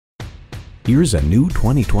Here's a new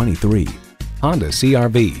 2023 Honda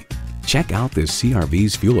CR-V. Check out this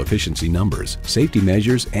CR-V's fuel efficiency numbers, safety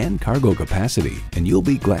measures, and cargo capacity, and you'll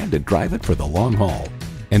be glad to drive it for the long haul.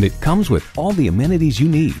 And it comes with all the amenities you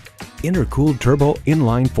need. Intercooled turbo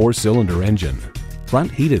inline 4-cylinder engine, front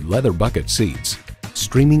heated leather bucket seats,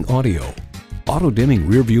 streaming audio, auto-dimming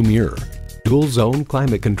rearview mirror, dual zone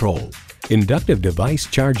climate control, inductive device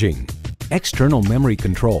charging, external memory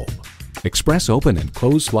control, express open and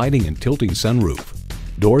close sliding and tilting sunroof,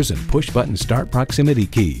 doors and push-button start proximity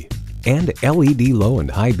key, and LED low and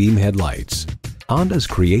high beam headlights. Honda's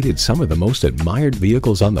created some of the most admired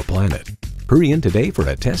vehicles on the planet. Hurry in today for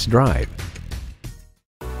a test drive.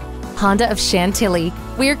 Honda of Chantilly.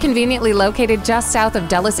 We're conveniently located just south of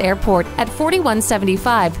Dulles Airport at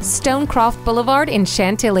 4175 Stonecroft Boulevard in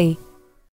Chantilly.